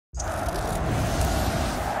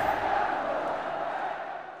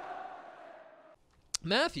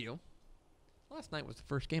Matthew, last night was the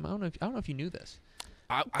first game. I don't know if you knew this.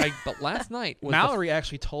 But last night was Mallory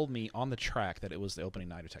actually told me on the track that it was the opening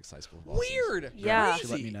night of Texas High School. Weird. Yeah. She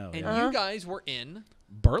let me know. And yeah. you guys were in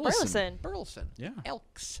Burleson. Yeah.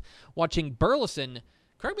 Elks. Watching Burleson.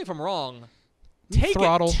 Correct me if I'm wrong. Take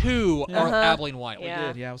Throttle. it to Abilene White. Yeah. We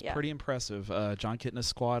did. Yeah, it was pretty impressive. John Kitna's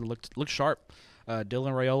squad looked sharp.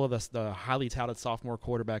 Dylan Raiola, the highly touted sophomore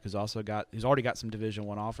quarterback, who's already got some Division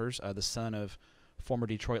I offers. The son of former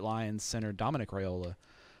Detroit Lions center Dominic Raiola.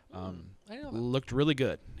 Looked really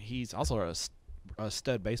good. He's also a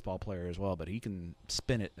stud baseball player as well, but he can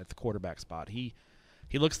spin it at the quarterback spot. He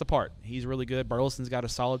looks the part. He's really good. Burleson's got a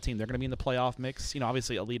solid team. They're going to be in the playoff mix.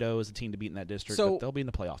 Obviously Aledo is a team to beat in that district, but they'll be in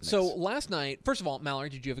the playoff mix. So last night, first of all, Mallory,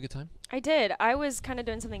 did you have a good time? I did. I was kind of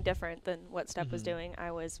doing something different than what Stepp was doing.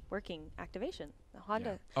 I was working activation. The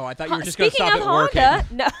Honda. Yeah. Oh, I thought you were just going to stop at Honda,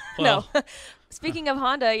 working. No. Speaking of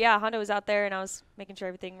Honda, Honda was out there, and I was making sure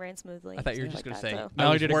everything ran smoothly. I thought you were just going to say. So.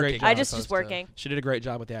 Mallory did a great job. I just working. She did a great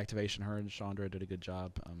job with the activation. Her and Chandra did a good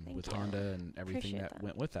job with Honda and everything that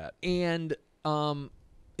went with that. And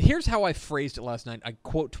here's how I phrased it last night. I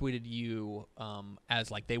quote tweeted you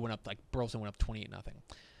as like they went up, like Burleson went up 28-0.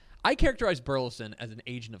 I characterized Burleson as an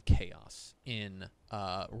agent of chaos in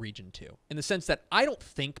Region 2, in the sense that I don't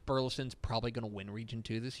think Burleson's probably going to win Region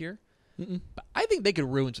 2 this year, but I think they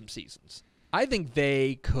could ruin some seasons. I think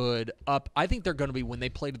they could I think they're going to be, when they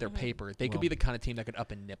play to their paper, they could be the kind of team that could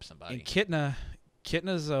up and nip somebody. And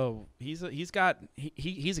Kitna's he's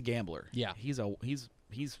a gambler. Yeah. He's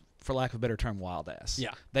for lack of a better term, wild ass.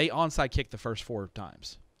 Yeah. They onside kicked the first 4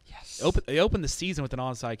 times. Yes. They opened the season with an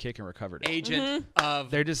onside kick and recovered it. Agent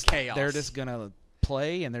of chaos. They're just gonna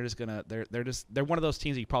play, and they're one of those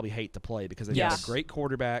teams that you probably hate to play because they've got a great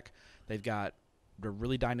quarterback. They're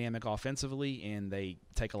really dynamic offensively, and they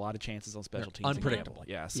take a lot of chances on special teams. Unpredictable.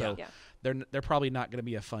 Yeah. So they're probably not going to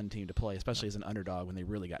be a fun team to play, especially as an underdog when they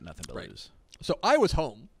really got nothing to lose. So I was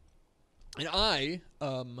home, and I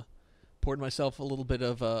poured myself a little bit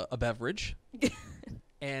of a beverage,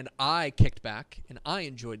 and I kicked back, and I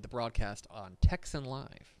enjoyed the broadcast on Texan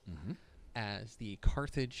Live as the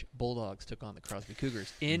Carthage Bulldogs took on the Crosby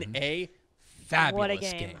Cougars in a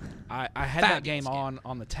fabulous game. I had that game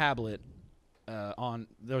on the tablet.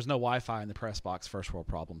 There was no Wi-Fi in the press box. First world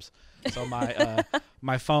problems. So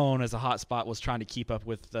my phone as a hotspot was trying to keep up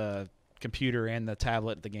with the computer and the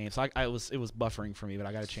tablet at the game. So it was buffering for me, but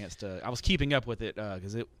I got a chance to. I was keeping up with it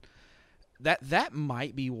because that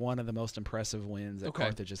might be one of the most impressive wins that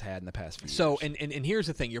Carthage has had in the past few years. So and here's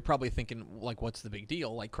the thing: you're probably thinking, like, what's the big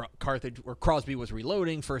deal? Like Carthage or Crosby was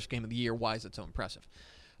reloading, first game of the year. Why is it so impressive?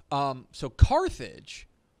 So Carthage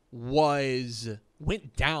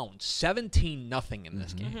went down 17-0 in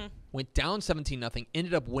this game. Went down 17-0.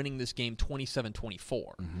 Ended up winning this game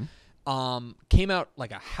 27-24. Came out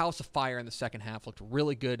like a house of fire in the second half. Looked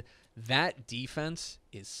really good. That defense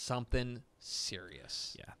is something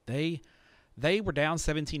serious. Yeah, they were down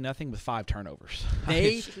 17-0 with 5 turnovers.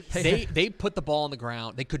 They put the ball on the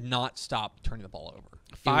ground. They could not stop turning the ball over.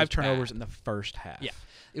 5 turnovers in the first half. Yeah.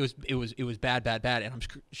 It was bad, and I'm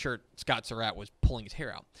sure Scott Surratt was pulling his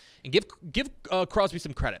hair out. And give Crosby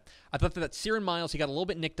some credit. I thought that Ciaran Miles, he got a little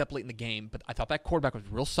bit nicked up late in the game, but I thought that quarterback was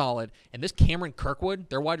real solid. And this Cameron Kirkwood,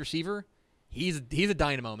 their wide receiver, he's a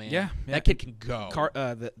dynamo, man. Yeah. That kid can go.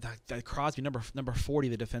 The Crosby number 40,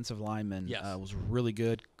 the defensive lineman, was really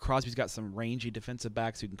good. Crosby's got some rangy defensive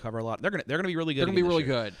backs who can cover a lot. They're gonna be really good. They're gonna be really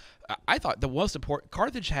good. I thought the most important,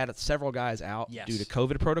 Carthage had several guys out due to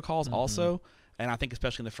COVID protocols also. And I think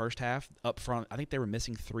especially in the first half, up front, I think they were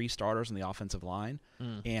missing 3 starters on the offensive line,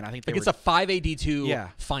 and I think it's a 5AD2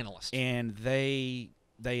 finalist. And they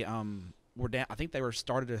were down. I think they were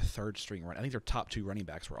started a 3rd string run. I think their top 2 running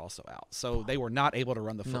backs were also out, so they were not able to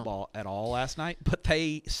run the football at all last night. But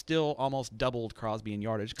they still almost doubled Crosby in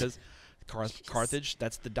yardage because Carthage,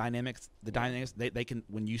 that's the dynamics. The dynamics, they can,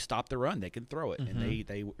 when you stop the run, they can throw it, and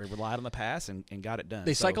they relied on the pass and got it done.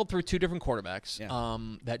 They cycled through 2 different quarterbacks.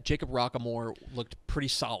 That Jacob Rockamore looked pretty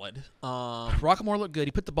solid. Rockamore looked good.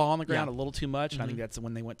 He put the ball on the ground a little too much, and I think that's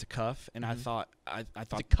when they went to cuff. And I thought, is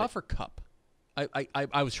it cuff or cup?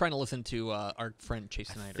 I was trying to listen to our friend Chase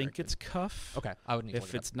Snyder. I think it's cuff. Okay, I would need to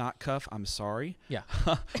If it's not cuff, I'm sorry. Yeah.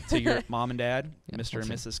 To your mom and dad, Mr. and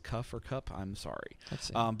Mrs. Cuff or Cup, I'm sorry. Let's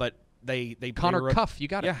see. But they Connor Cuff, you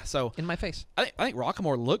got it. Yeah, so in my face. I think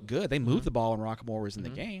Rockamore looked good. They moved the ball when Rockamore was in the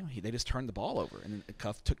game. They just turned the ball over, and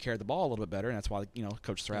Cuff took care of the ball a little bit better, and that's why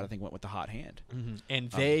Coach Surratt I think went with the hot hand. And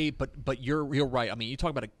but you're right. I mean, you talk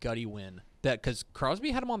about a gutty win because Crosby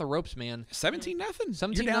had him on the ropes, man.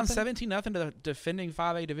 17-0. You're down 17-0 to the defending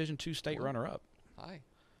 5A Division II state runner-up. Hi.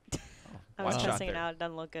 I was One shot testing it there. out. It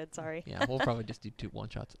doesn't look good. Sorry. Yeah, we'll probably just do 2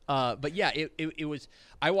 one-shots. But yeah, it was.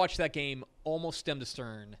 I watched that game almost stem to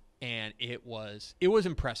stern, and it was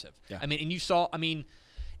impressive. Yeah. I mean, and you saw. I mean,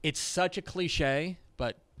 it's such a cliche,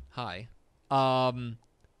 but hi.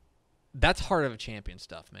 That's heart of a champion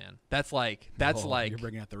stuff, man. That's like You're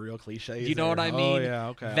bringing out the real cliches. you know what I there. mean? Oh yeah,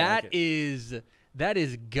 okay. That I like it.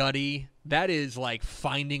 is gutty. That is like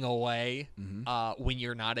finding a way Mm-hmm. when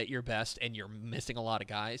you're not at your best and you're missing a lot of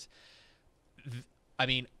guys. I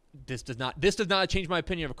mean, this does not change my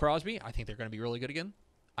opinion of Crosby. I think they're going to be really good again.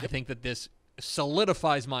 I think that this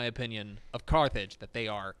solidifies my opinion of Carthage that they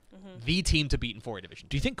are the team to beat in 4A Division.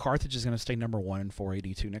 Do you think Carthage is going to stay number 1 in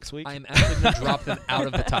 482 next week? I am actually going to drop them out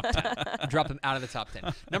of the top 10. Drop them out of the top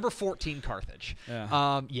 10. Number 14, Carthage.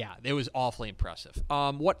 Yeah. Yeah, it was awfully impressive.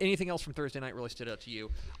 Anything else from Thursday night really stood out to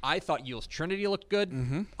you? I thought Yule's Trinity looked good.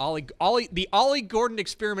 The Ollie Gordon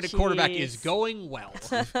experiment at quarterback is going well.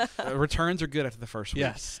 Returns are good after the first week.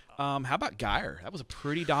 Yes. How about Geyer? That was a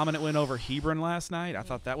pretty dominant win over Hebron last night. I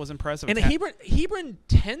thought that was impressive. And Hebron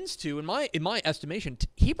tends to, in my estimation,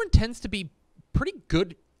 Hebron tends to be pretty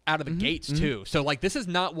good out of the gates too. So like this is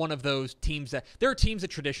not one of those teams that there are teams that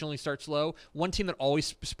traditionally start slow. One team that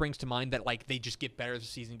always springs to mind that like they just get better as the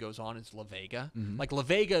season goes on is La Vega. Like La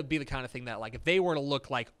Vega would be the kind of thing that like if they were to look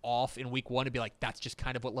like off in week 1, it'd be like that's just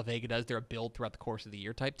kind of what La Vega does. They're a build throughout the course of the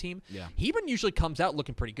year type team. Yeah. Hebron usually comes out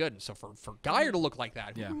looking pretty good. And so for Geyer to look like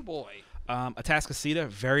that, ooh boy. Atascocita,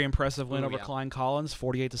 very impressive win Ooh, over yeah. Klein Collins,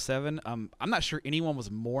 48-7. I'm not sure anyone was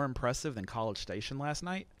more impressive than College Station last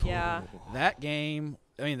night. Yeah. That game,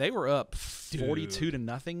 I mean, they were up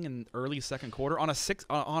 42-0 in early second quarter on a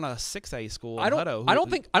 6A school. I don't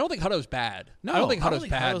think Hutto's bad. No, I don't think Hutto's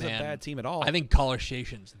bad, Hutto's man. a bad team at all. I think College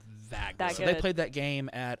Station's that good. So they played that game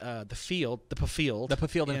at the Pfield in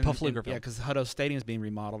Pflugerville. Yeah, because Hutto Stadium is being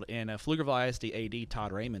remodeled. And Pflugerville ISD AD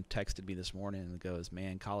Todd Raymond texted me this morning and goes,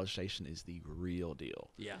 "Man, College Station is the real deal."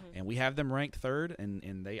 Yeah. And we have them ranked 3rd,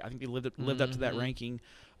 and I think they lived up to that ranking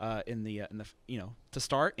in the to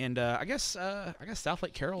start. And I guess South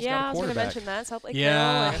Lake Carroll's Yeah, got I a was going to quarterback. mention that. South Lake Yeah.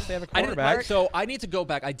 Carroll. I guess they have a I didn't- quarterback. So I need to go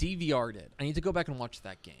back. I DVR'd it. I need to go back and watch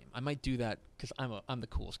that game. I might do that because I'm the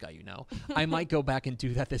coolest guy you know. I might go back and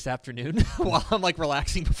do that this afternoon while I'm like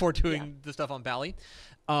relaxing before doing the stuff on Bally.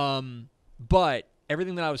 But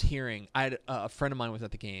everything that I was hearing, I had a friend of mine was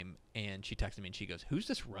at the game and she texted me and she goes, "Who's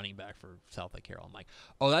this running back for South Lake Carroll?" I'm like,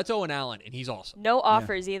 "Oh, that's Owen Allen and he's awesome." No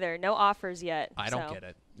offers either. No offers yet. I don't get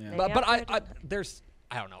it. Yeah. Maybe But after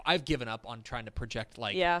I don't know. I've given up on trying to project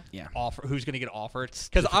like Yeah. offer who's going to get offered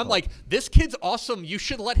because I'm like, this kid's awesome. You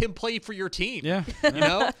should let him play for your team. Yeah. You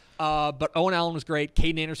know. But Owen Allen was great.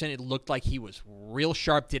 Caden Anderson, it looked like he was real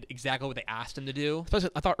sharp. Did exactly what they asked him to do. Especially,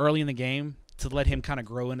 I thought early in the game to let him kind of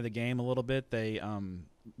grow into the game a little bit. They,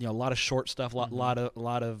 a lot of short stuff, lot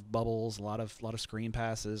of bubbles, a lot of screen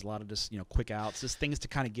passes, a lot of just quick outs, just things to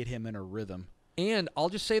kind of get him in a rhythm. And I'll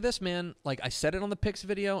just say this, man. Like I said it on the picks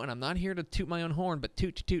video, and I'm not here to toot my own horn, but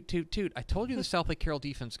toot, toot, toot, toot. I told you the South Lake Carroll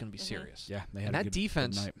defense is going to be serious. Yeah, they had and a that good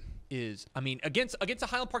defense night. is, I mean, against a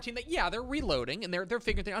Highland Park team that they're reloading and they're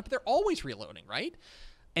figuring things out, but they're always reloading, right?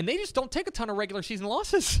 And they just don't take a ton of regular season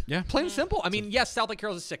losses. Yeah, plain and simple. I mean, yes, South Lake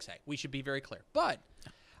Carroll's a 6A. We should be very clear, but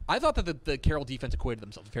I thought that the Carroll defense acquitted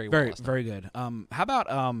themselves very well. Last Very good. How about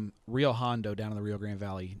Rio Hondo down in the Rio Grande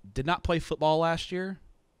Valley? Did not play football last year.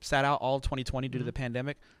 Sat out all 2020 due to the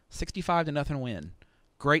pandemic. 65-0 win.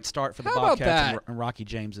 Great start for the How about Bobcats that? and Rocky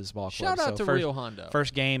James's ball club. Shout out to Rio Hondo.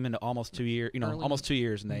 First game in almost 2 years. Almost 2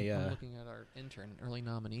 years, and they. I'm looking at our intern, early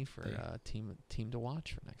nominee for team to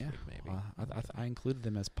watch for next week, maybe. I included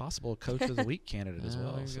them as possible Coach of the Week candidate as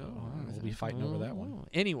well. There you So go. we'll be fighting over that one.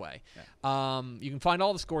 Anyway, you can find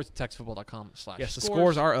all the scores at texasfootball.com/scores. Yes, the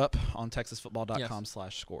scores are up on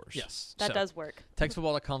texasfootball.com/scores. Yes, That does work.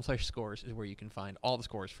 texasfootball.com/scores is where you can find all the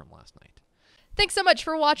scores from last night. Thanks so much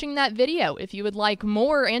for watching that video. If you would like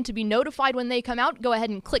more and to be notified when they come out, go ahead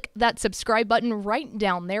and click that subscribe button right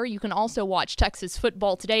down there. You can also watch Texas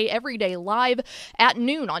Football Today every day live at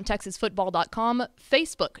noon on texasfootball.com,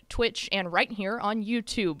 Facebook, Twitch, and right here on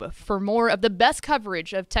YouTube. For more of the best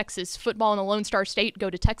coverage of Texas football in the Lone Star State, go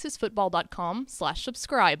to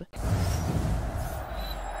texasfootball.com/subscribe.